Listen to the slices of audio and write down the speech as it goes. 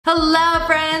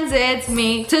friends, it's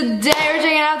me. Today we're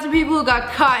checking out some people who got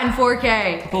caught in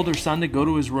 4K. Told her son to go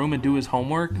to his room and do his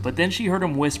homework, but then she heard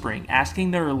him whispering,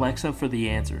 asking their Alexa for the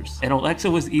answers. And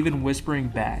Alexa was even whispering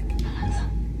back.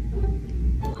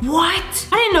 What?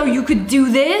 I didn't know you could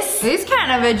do this. He's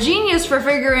kind of a genius for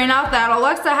figuring out that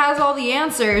Alexa has all the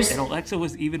answers. And Alexa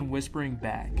was even whispering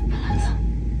back.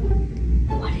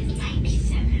 What is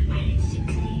 97 minus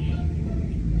 68?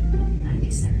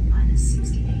 97 minus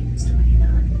 68 is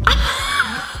 29.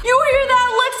 You hear that?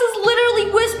 Alexa's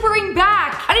literally whispering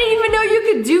back. I didn't even know you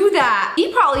could do that.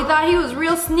 He probably thought he was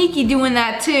real sneaky doing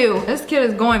that too. This kid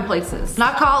is going places.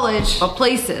 Not college, but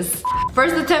places.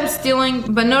 First attempt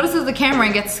stealing, but notices the camera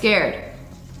and gets scared.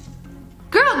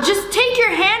 Girl, just take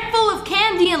your handful of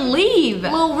candy and leave.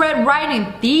 Little Red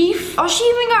Riding Thief. Oh, she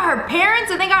even got her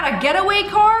parents and they got a getaway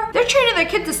car? They're training their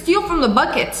kid to steal from the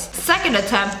buckets. Second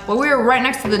attempt, but we were right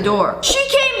next to the door. She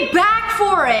came back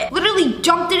for it. Literally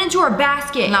dumped it into her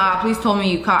basket. Nah, please tell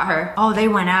me you caught her. Oh, they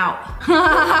went out.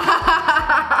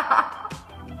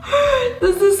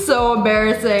 This is so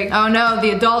embarrassing. Oh no,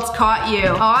 the adults caught you.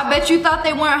 Oh, I bet you thought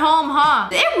they weren't home, huh?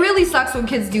 It really sucks when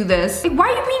kids do this. Like, why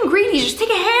are you being greedy? Just take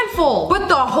a handful. But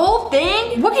the whole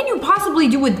thing? What can you possibly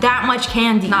do with that much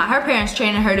candy? Nah, her parents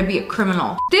training her to be a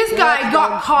criminal. This guy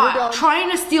got caught trying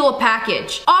to steal a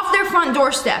package off their front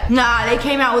doorstep. Nah, they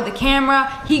came out with the camera.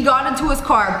 He got into his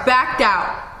car, backed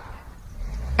out.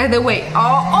 And then wait,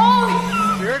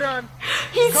 oh! You're done.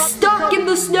 He's stuck in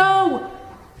the snow.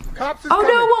 Cops is Oh coming.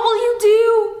 no, what will you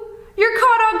do? You're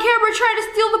caught on camera trying to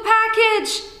steal the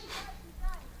package.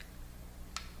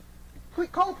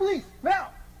 Quick, call the police,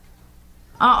 now.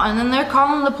 Oh, and then they're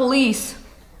calling the police.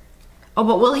 Oh,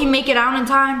 but will he make it out in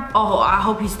time? Oh, I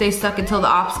hope he stays stuck until the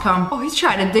ops come. Oh, he's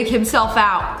trying to dig himself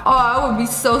out. Oh, I would be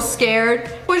so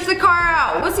scared. Push the car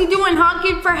out. What's he doing,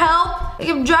 honking for help? Like,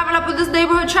 I'm driving up in this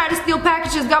neighborhood trying to steal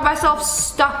packages, got myself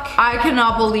stuck. I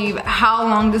cannot believe how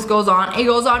long this goes on. It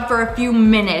goes on for a few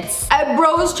minutes. And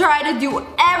bro's trying to do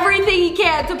everything he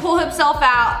can to pull himself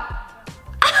out.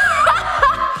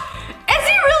 Is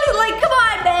he really like, come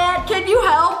on, man, can you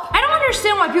help? I don't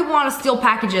understand why people want to steal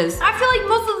packages. I feel like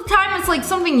most of the time it's like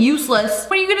something useless.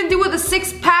 What are you gonna do with a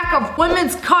 6-pack of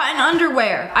women's cotton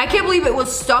underwear? I can't believe it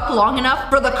was stuck long enough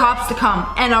for the cops to come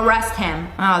and arrest him.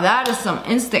 Oh, that is some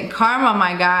instant karma,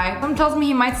 my guy. Something tells me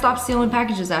he might stop stealing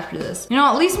packages after this. You know,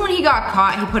 at least when he got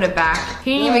caught, he put it back.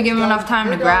 He didn't even give him enough time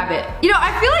to grab it. You know,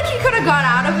 I feel like he could have got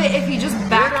out of it if he just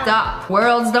backed up.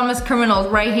 World's dumbest criminals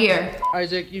right here.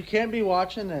 Isaac, you can't be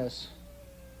watching this.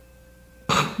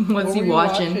 What's he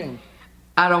watching?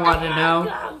 I don't want to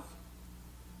know.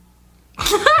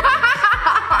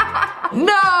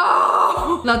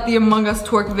 No! Not the Among Us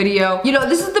twerk video. You know,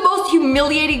 this is the most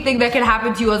humiliating thing that could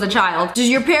happen to you as a child. Just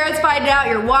your parents find out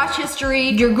your watch history,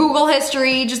 your Google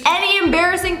history, just any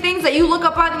embarrassing things that you look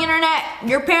up on the internet,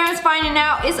 your parents finding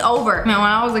out, it's over. Man, when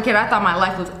I was a kid, I thought my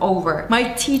life was over.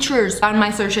 My teachers found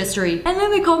my search history, and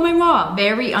then they called my mom.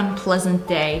 Very unpleasant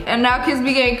day. And now kids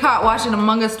be getting caught watching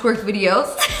Among Us twerk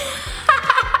videos.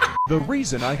 The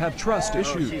reason I have trust Oh,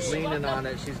 issues. she's leaning on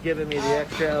it. She's giving me the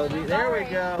extra LED. There we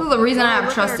go. This is the reason I have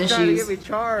Look at trust her trying to issues. get me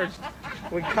charged.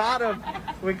 We caught him.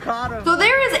 We caught him. So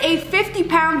there is a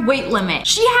 50-pound weight limit.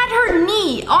 She had her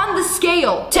knee on the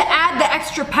scale to add the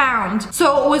extra pound,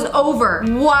 so it was over.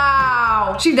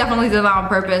 Wow. She definitely did that on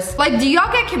purpose. Like, do y'all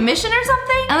get commission or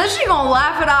something? And then she gonna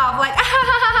laugh it off like,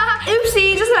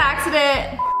 oopsie, just an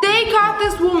accident. They caught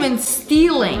this woman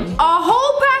stealing a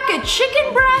whole pack of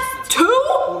chicken breasts. Two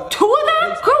of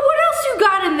them? Girl, what else you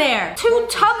got in there? 2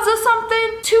 tubs of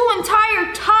something? 2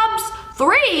 entire tubs?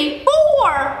 3?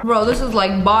 4? Bro, this is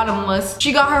like bottomless.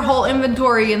 She got her whole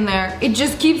inventory in there. It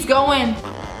just keeps going.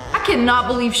 I cannot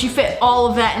believe she fit all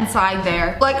of that inside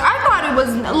there. Like, I thought it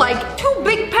was like 2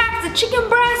 big packs of chicken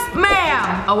breast.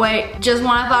 Ma'am. Oh wait, just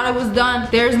when I thought it was done,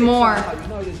 there's more.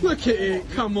 Look at it,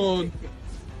 come on.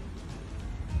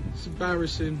 It's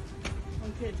embarrassing.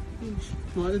 Okay.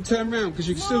 Right, then turn round, because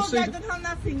you can still see. I don't have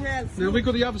nothing else. Now we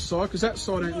got the other side, because that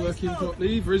side ain't working properly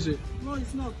either, is it? No,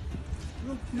 it's not.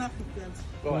 Look, nothing else.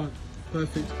 Right,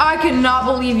 perfect. I cannot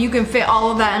believe you can fit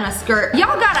all of that in a skirt.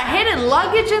 Y'all got a hidden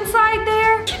luggage inside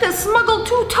there? You could smuggle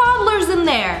 2 toddlers in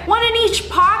there. 1 in each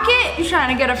pocket? You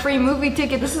trying to get a free movie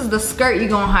ticket? This is the skirt you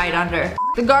gonna hide under.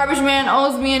 The garbage man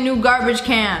owes me a new garbage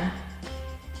can.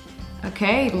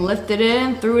 Okay, lifted it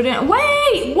in, threw it in.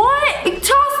 Wait, what? It tossed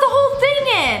the whole thing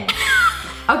in.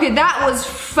 Okay, that was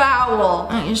foul.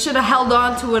 You should have held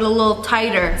on to it a little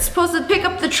tighter. It's supposed to pick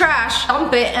up the trash,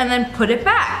 dump it, and then put it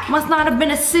back. Must not have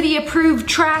been a city-approved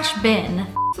trash bin.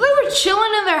 So they were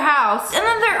chilling in their house, and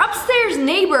then their upstairs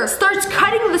neighbor starts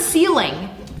cutting the ceiling.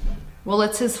 Well,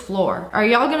 it's his floor. Are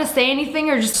y'all gonna say anything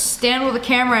or just stand with the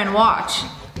camera and watch?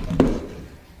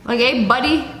 Like, hey,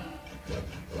 buddy.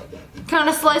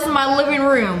 Kinda slicing my living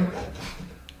room.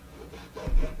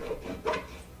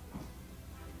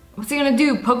 What's he gonna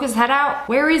do? Poke his head out?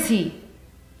 Where is he?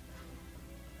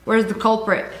 Where's the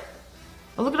culprit?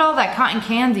 Oh, look at all that cotton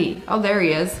candy. Oh, there he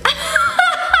is.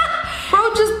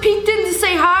 Bro just peeked in to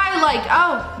say hi, like,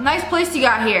 oh, nice place you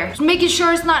got here. Just making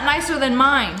sure it's not nicer than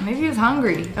mine. Maybe he was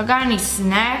hungry. Y'all got any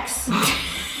snacks?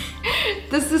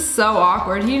 This is so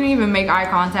awkward. He didn't even make eye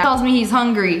contact. Tells me he's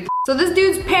hungry. So this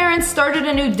dude's parents started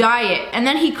a new diet, and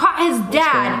then he caught his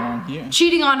dad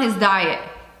cheating on his diet.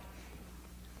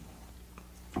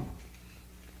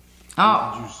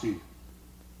 Oh. What did you see?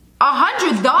 I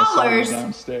saw you $100?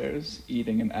 downstairs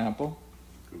eating an apple.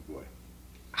 Good boy.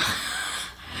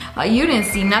 You didn't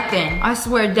see nothing. I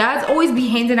swear, dads always be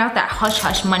handing out that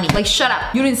hush-hush money. Like, shut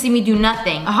up. You didn't see me do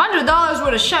nothing. $100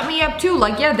 would have shut me up too.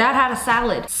 Like, yeah, dad had a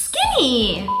salad.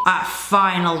 Skinny! I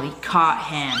finally caught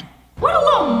him. What a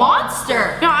little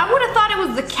monster. No, I would have thought it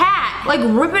was the cat. Like,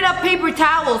 ripping up paper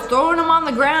towels, throwing them on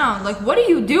the ground. Like, what are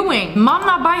you doing? Mom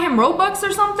not buy him Robux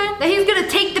or something? That he's gonna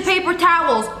take the paper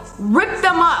towels, rip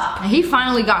them up. And he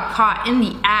finally got caught in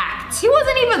the act. He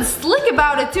wasn't even slick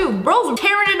about it too. Bro's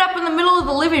tearing it up in the middle of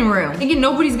the living room, thinking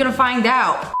nobody's gonna find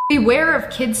out. Beware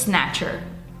of kid snatcher.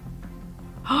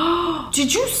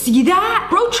 Did you see that?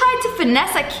 Bro tried to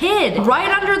finesse a kid right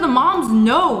under the mom's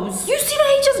nose. You see that?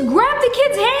 He just grabbed the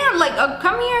kid's hand like,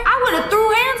 come here. I would have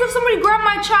threw hands if somebody grabbed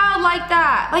my child like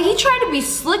that. Like, he tried to be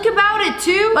slick about it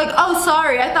too. Like, oh,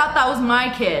 sorry, I thought that was my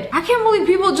kid. I can't believe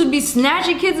people just be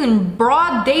snatching kids in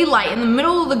broad daylight in the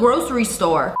middle of the grocery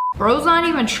store. Bro's not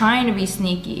even trying to be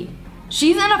sneaky.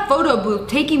 She's in a photo booth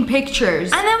taking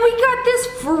pictures. And then we got this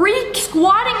freak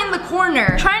squatting in the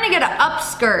corner, trying to get an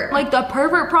upskirt. Like, the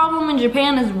pervert problem in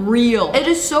Japan is real. It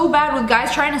is so bad with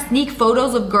guys trying to sneak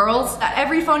photos of girls.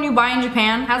 Every phone you buy in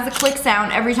Japan has the click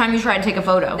sound every time you try to take a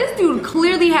photo. This dude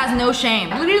clearly has no shame.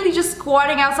 Literally just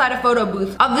squatting outside a photo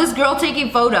booth of this girl taking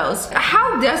photos.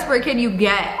 How desperate can you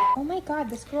get? Oh my god,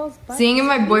 this girl's butt. Seeing if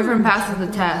my boyfriend passes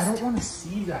the test. I don't want to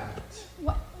see that.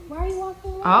 What? Why are you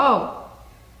walking away? Oh.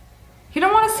 He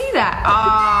don't want to see that.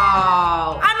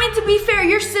 Oh. I mean, to be fair,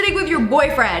 you're sitting with your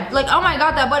boyfriend. Like, oh my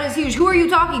god, that butt is huge. Who are you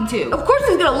talking to? Of course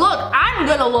he's gonna look. I'm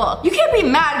gonna look. You can't be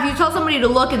mad if you tell somebody to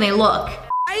look and they look.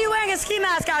 Why are you wearing a ski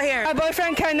mask out here? My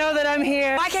boyfriend can't know that I'm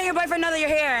here. Why can't your boyfriend know that you're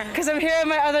here? Because I'm here with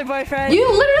my other boyfriend. You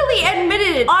literally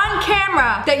admitted on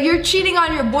camera that you're cheating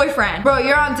on your boyfriend. Bro,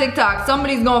 you're on TikTok.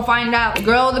 Somebody's gonna find out. The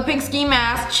girl with the pink ski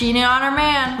mask cheating on her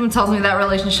man. Someone tells me that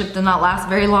relationship did not last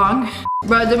very long.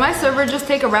 Bro, did my server just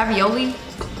take a ravioli?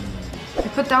 They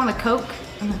put down the Coke.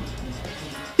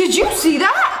 Did you see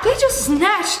that? They just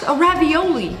snatched a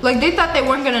ravioli. Like, they thought they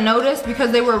weren't gonna notice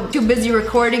because they were too busy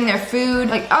recording their food.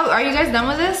 Like, oh, are you guys done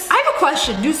with this? I have a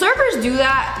question. Do servers do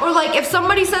that? Or like, if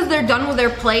somebody says they're done with their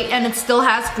plate and it still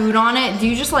has food on it, do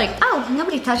you just like, oh,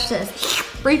 nobody touched this.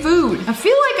 Free food. I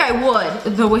feel like I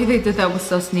would. The way they did that was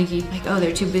so sneaky. Like, oh,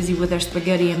 they're too busy with their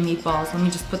spaghetti and meatballs. Let me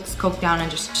just put this Coke down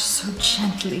and just so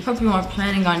gently. Hope you weren't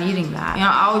planning on eating that. You know,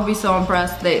 I would be so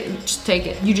impressed. They just take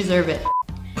it. You deserve it.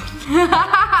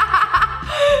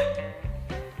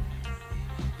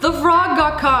 The frog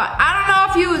got caught. I don't know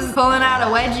if he was pulling out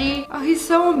a wedgie. Oh, he's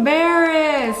so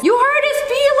embarrassed. You hurt his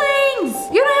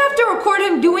feelings. You don't have to record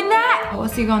him doing that. Oh,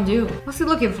 what's he gonna do? What's he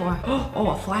looking for? Oh,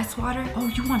 a fly swatter? Oh,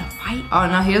 you wanna fight? Oh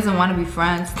no, he doesn't wanna be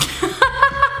friends.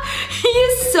 He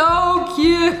is so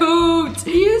cute.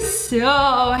 He is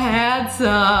so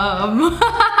handsome.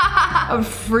 I would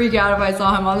freak out if I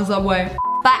saw him on the subway.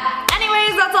 But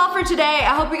anyways, that's all for today.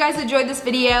 I hope you guys enjoyed this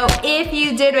video. If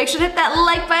you did, make sure to hit that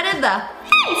like button in the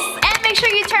face. And make sure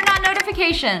you turn on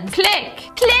notifications. Click,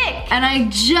 click. And I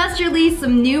just released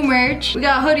some new merch. We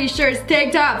got hoodies, shirts,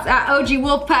 tank tops at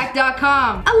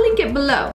OGWolfpack.com. I'll link it below.